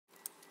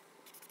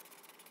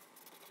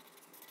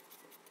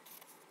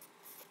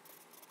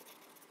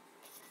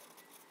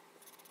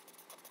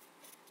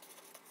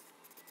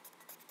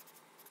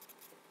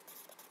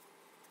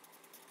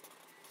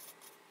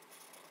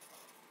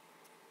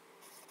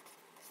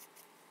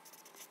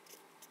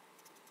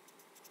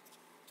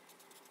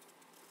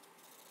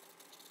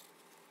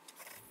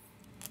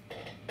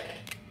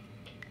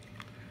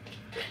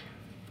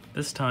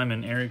This time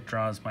in Eric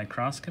Draws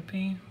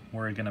Microscopy,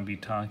 we're going to be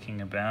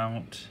talking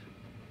about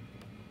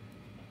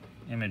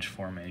image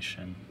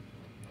formation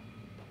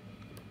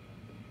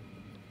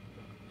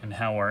and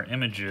how our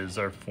images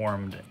are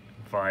formed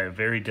via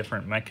very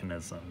different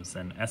mechanisms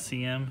in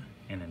SEM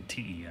and in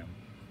TEM.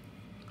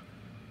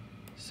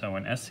 So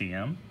in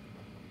SEM,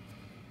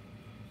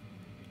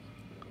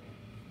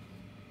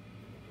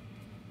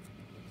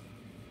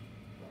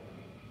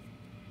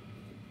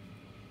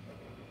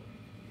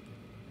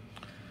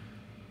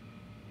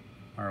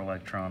 our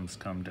electrons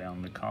come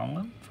down the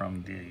column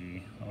from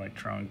the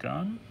electron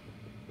gun.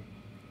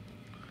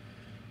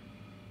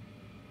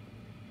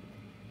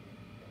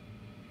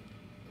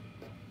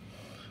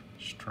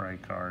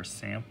 Strike our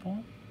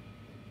sample.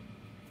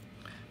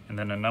 And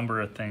then a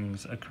number of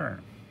things occur.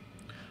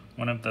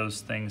 One of those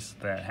things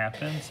that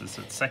happens is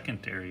that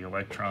secondary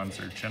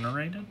electrons are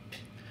generated.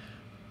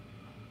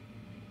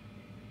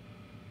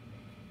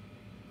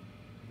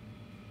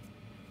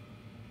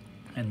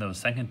 And those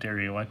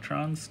secondary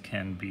electrons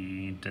can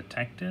be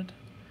detected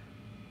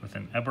with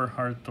an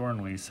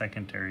Eberhard-Thornley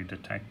secondary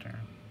detector.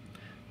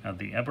 Now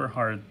the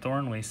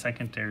Eberhard-Thornley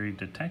secondary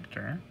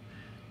detector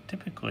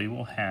typically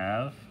will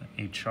have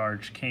a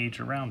charged cage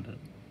around it.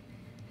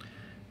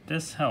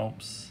 This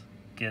helps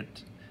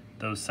get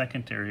those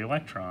secondary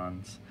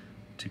electrons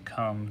to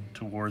come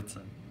towards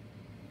it.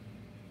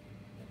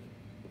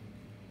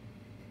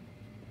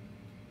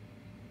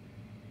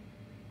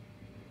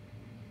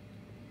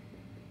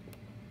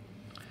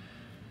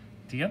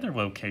 The other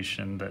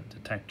location that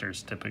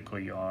detectors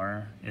typically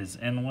are is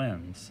in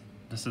lens.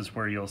 This is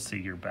where you'll see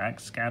your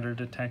backscatter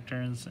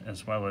detectors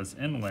as well as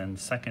in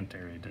lens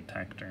secondary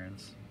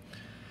detectors.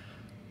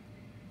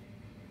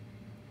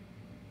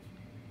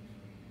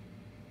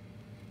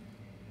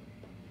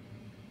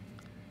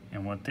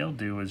 And what they'll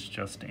do is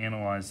just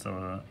analyze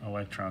the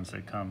electrons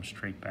that come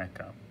straight back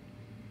up.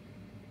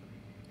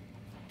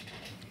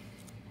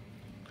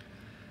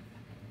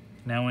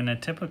 Now in a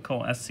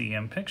typical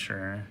SEM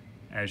picture,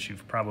 as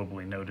you've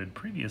probably noted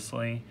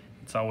previously,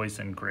 it's always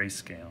in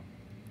grayscale.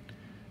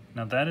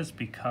 Now that is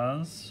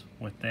because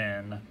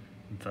within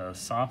the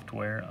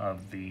software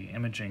of the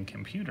imaging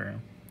computer,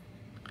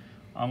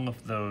 all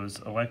of those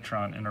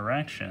electron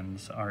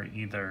interactions are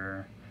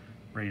either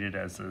rated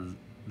as a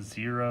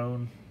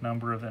 0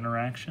 number of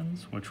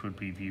interactions, which would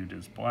be viewed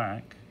as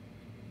black,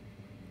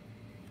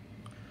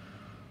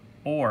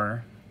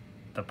 or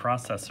the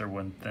processor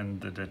within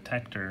the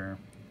detector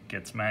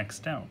gets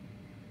maxed out,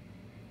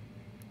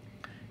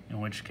 in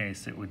which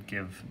case it would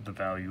give the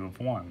value of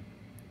 1,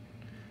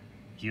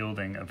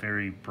 yielding a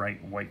very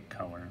bright white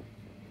color.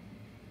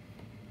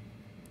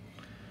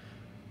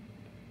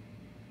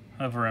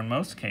 However, in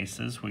most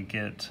cases, we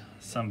get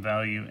some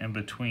value in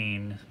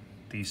between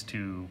these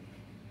two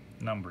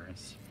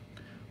numbers,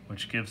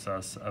 which gives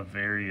us a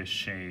various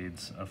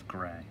shades of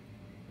gray.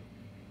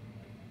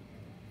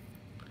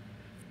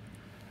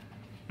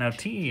 Now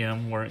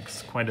TEM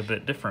works quite a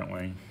bit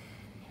differently.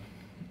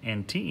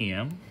 In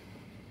TEM,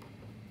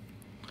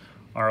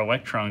 our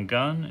electron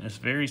gun is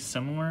very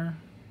similar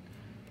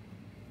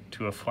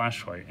to a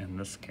flashlight in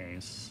this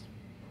case.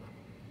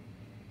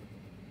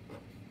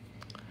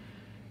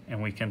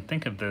 And we can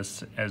think of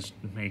this as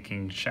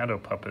making shadow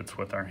puppets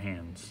with our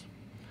hands,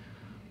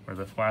 where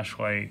the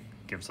flashlight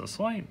gives us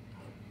light.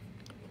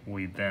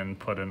 We then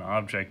put an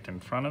object in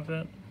front of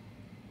it,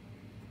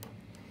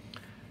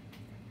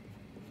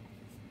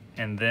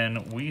 and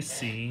then we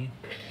see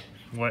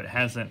what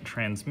hasn't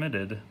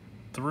transmitted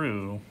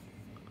through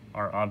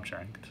our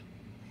object.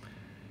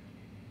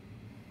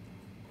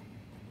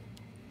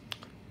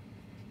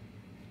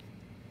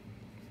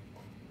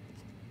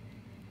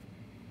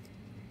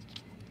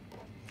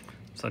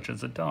 Such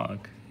as a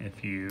dog,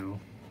 if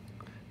you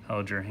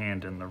held your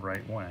hand in the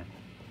right way.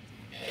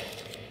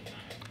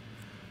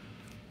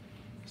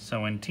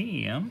 So in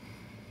TEM,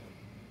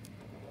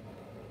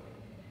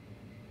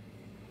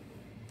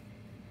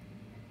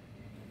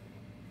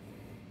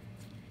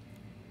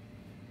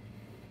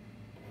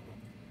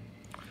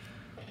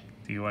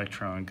 the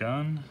electron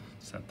gun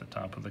is at the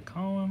top of the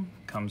column,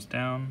 comes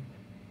down,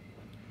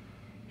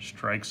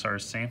 strikes our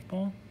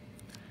sample,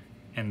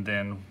 and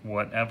then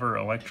whatever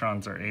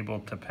electrons are able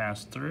to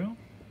pass through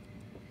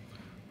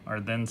are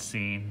then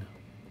seen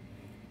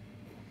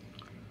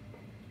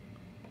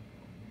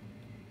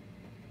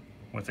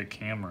with a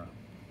camera.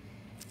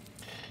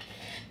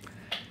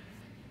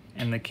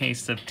 In the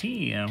case of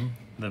TEM,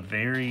 the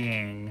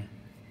varying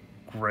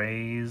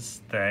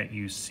grays that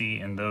you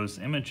see in those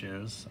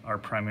images are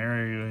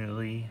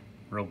primarily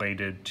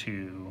related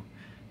to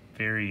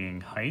varying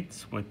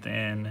heights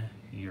within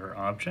your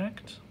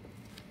object,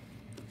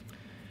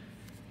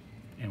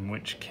 in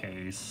which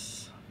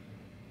case,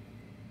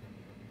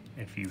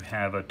 if you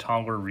have a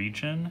taller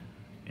region,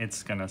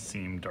 it's going to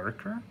seem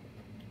darker,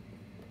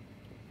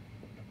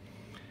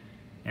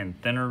 and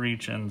thinner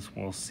regions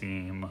will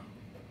seem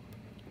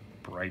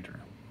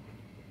brighter.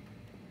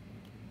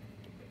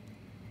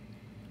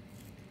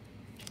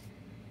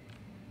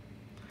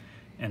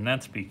 And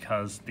that's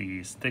because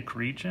these thick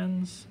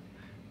regions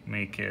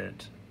make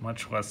it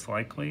much less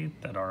likely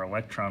that our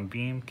electron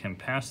beam can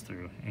pass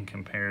through in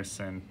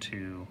comparison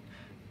to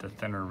the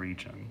thinner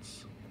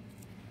regions.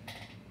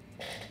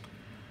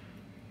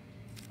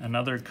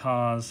 Another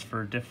cause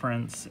for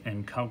difference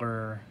in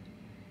color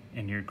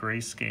in your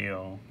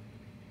grayscale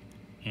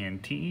in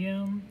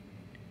TEM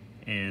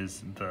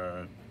is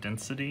the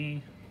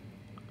density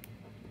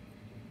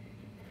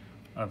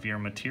of your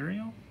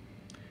material.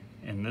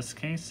 In this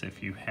case,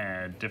 if you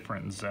had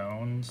different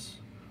zones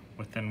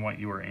within what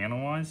you were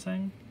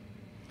analyzing,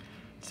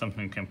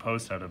 something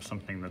composed out of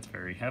something that's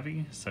very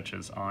heavy, such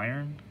as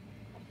iron,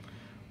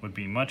 would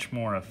be much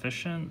more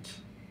efficient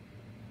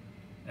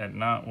at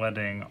not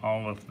letting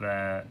all of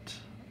that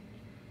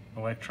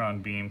electron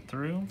beam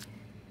through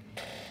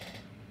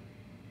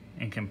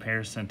in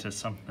comparison to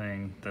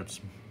something that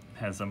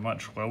has a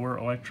much lower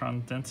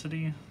electron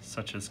density,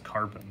 such as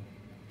carbon.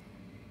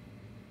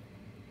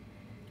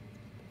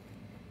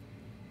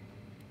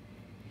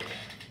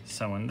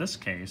 So in this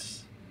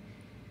case,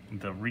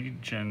 the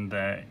region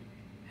that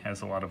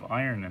has a lot of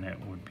iron in it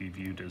would be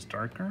viewed as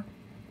darker,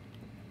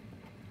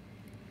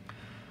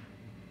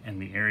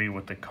 and the area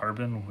with the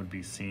carbon would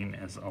be seen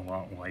as a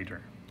lot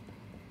lighter.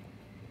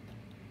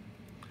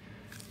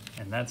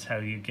 And that's how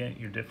you get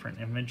your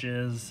different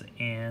images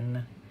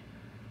in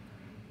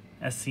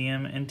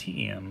SEM and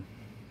TEM.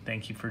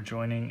 Thank you for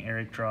joining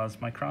Eric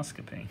Draws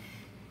Microscopy.